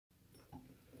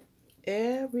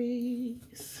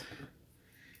Aries.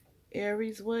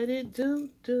 Aries, what it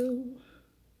do?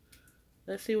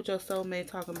 Let's see what your soulmate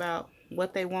talking about.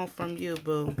 What they want from you,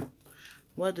 boo.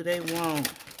 What do they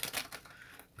want?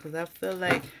 Because I feel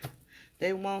like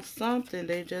they want something.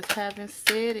 They just haven't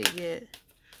said it yet.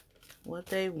 What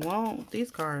they want.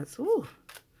 These cards, woo.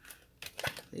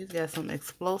 These got some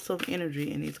explosive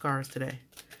energy in these cards today.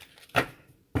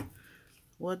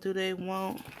 What do they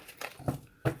want?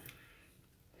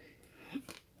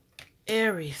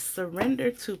 Aries,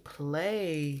 surrender to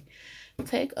play.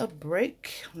 Take a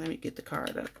break. Let me get the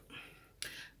card up.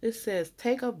 It says,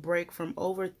 take a break from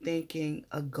overthinking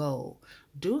a goal.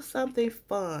 Do something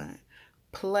fun.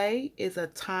 Play is a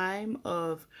time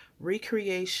of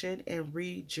recreation and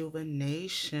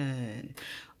rejuvenation.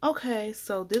 Okay,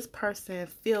 so this person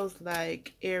feels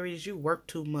like, Aries, you work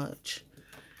too much.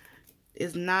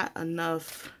 It's not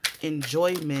enough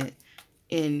enjoyment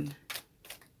in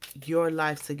your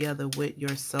life together with your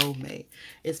soulmate.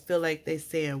 It's feel like they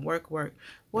saying work, work,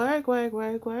 work, work,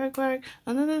 work, work, work,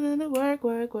 work, work,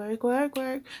 work, work,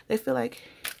 work. They feel like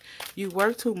you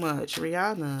work too much,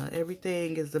 Rihanna.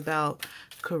 Everything is about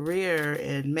career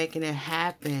and making it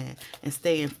happen and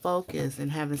staying focused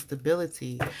and having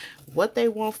stability. What they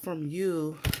want from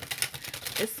you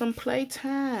is some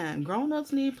playtime.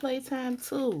 Grown-ups need playtime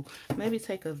too. Maybe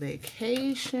take a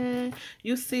vacation.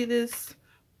 You see this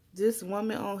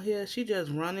woman on here, she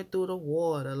just running through the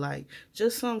water, like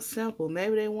just something simple.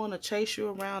 Maybe they want to chase you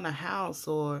around the house,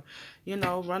 or you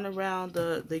know, run around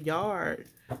the yard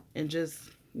and just,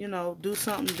 you know, do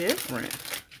something different.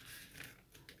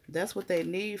 That's what they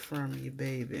need from you,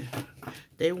 baby.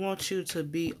 They want you to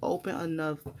be open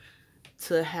enough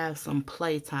to have some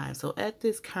playtime. So at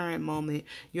this current moment,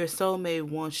 your soulmate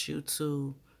wants you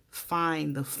to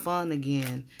find the fun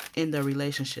again in the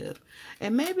relationship,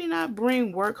 and maybe not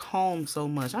bring work home so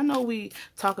much. I know we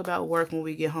talk about work when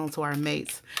we get home to our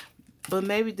mates, but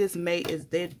maybe this mate is,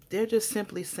 they're just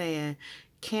simply saying,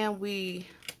 can we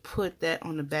put that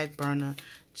on the back burner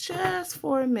just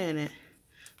for a minute?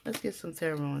 Let's get some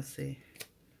tarot and see.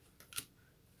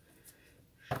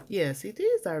 Yeah, see,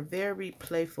 these are very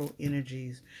playful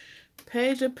energies.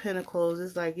 Page of Pentacles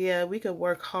is like, yeah, we could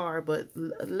work hard, but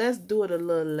let's do it a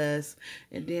little less.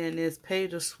 And then this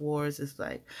Page of Swords is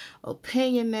like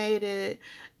opinionated,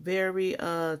 very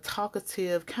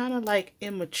talkative, kind of like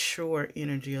immature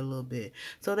energy a little bit.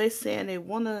 So they saying they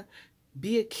want to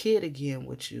be a kid again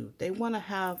with you. They want to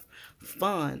have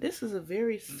fun. This is a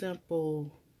very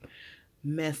simple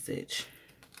message.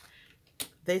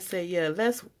 They say, yeah,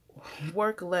 let's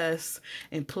work less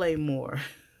and play more.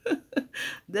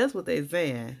 That's what they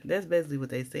saying. That's basically what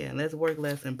they saying. Let's work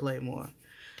less and play more.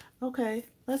 Okay,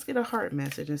 let's get a heart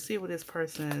message and see what this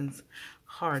person's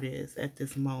heart is at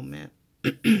this moment.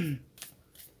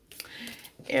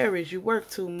 Aries, you work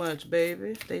too much,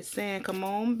 baby. They saying, come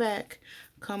on back.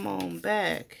 Come on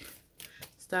back.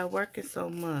 Stop working so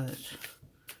much.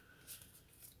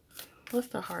 What's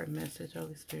the heart message,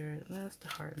 Holy Spirit? What's the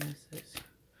heart message?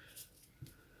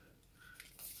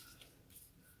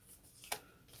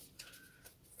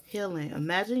 Healing.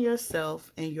 Imagine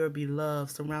yourself and your beloved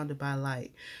surrounded by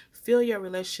light. Feel your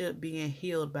relationship being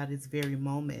healed by this very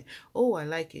moment. Oh, I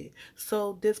like it.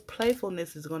 So this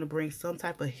playfulness is going to bring some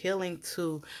type of healing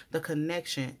to the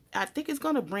connection. I think it's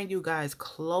going to bring you guys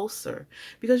closer.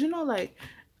 Because, you know, like,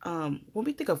 when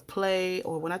we think of play,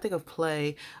 or when I think of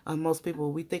play, most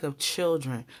people, we think of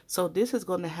children. So this is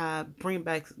going to bring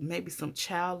back maybe some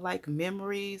childlike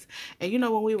memories. And you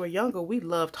know, when we were younger, we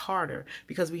loved harder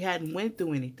because we hadn't went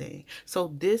through anything.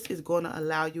 So this is going to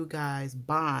allow you guys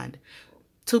bond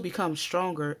to become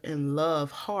stronger and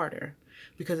love harder,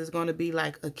 because it's going to be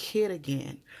like a kid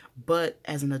again, but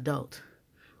as an adult.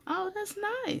 Oh, that's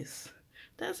nice.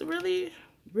 That's really,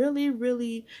 really,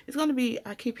 really, it's going to be,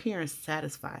 I keep hearing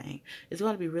satisfying. It's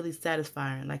going to be really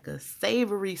satisfying, like a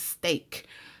savory steak,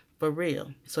 for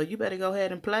real. So you better go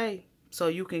ahead and play so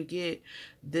you can get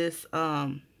this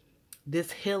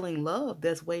healing love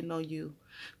that's waiting on you.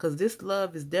 Because this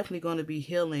love is definitely going to be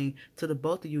healing to the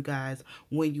both of you guys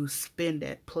when you spend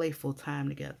that playful time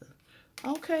together.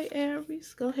 Okay,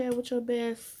 Aries, go ahead with your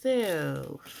best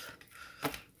self.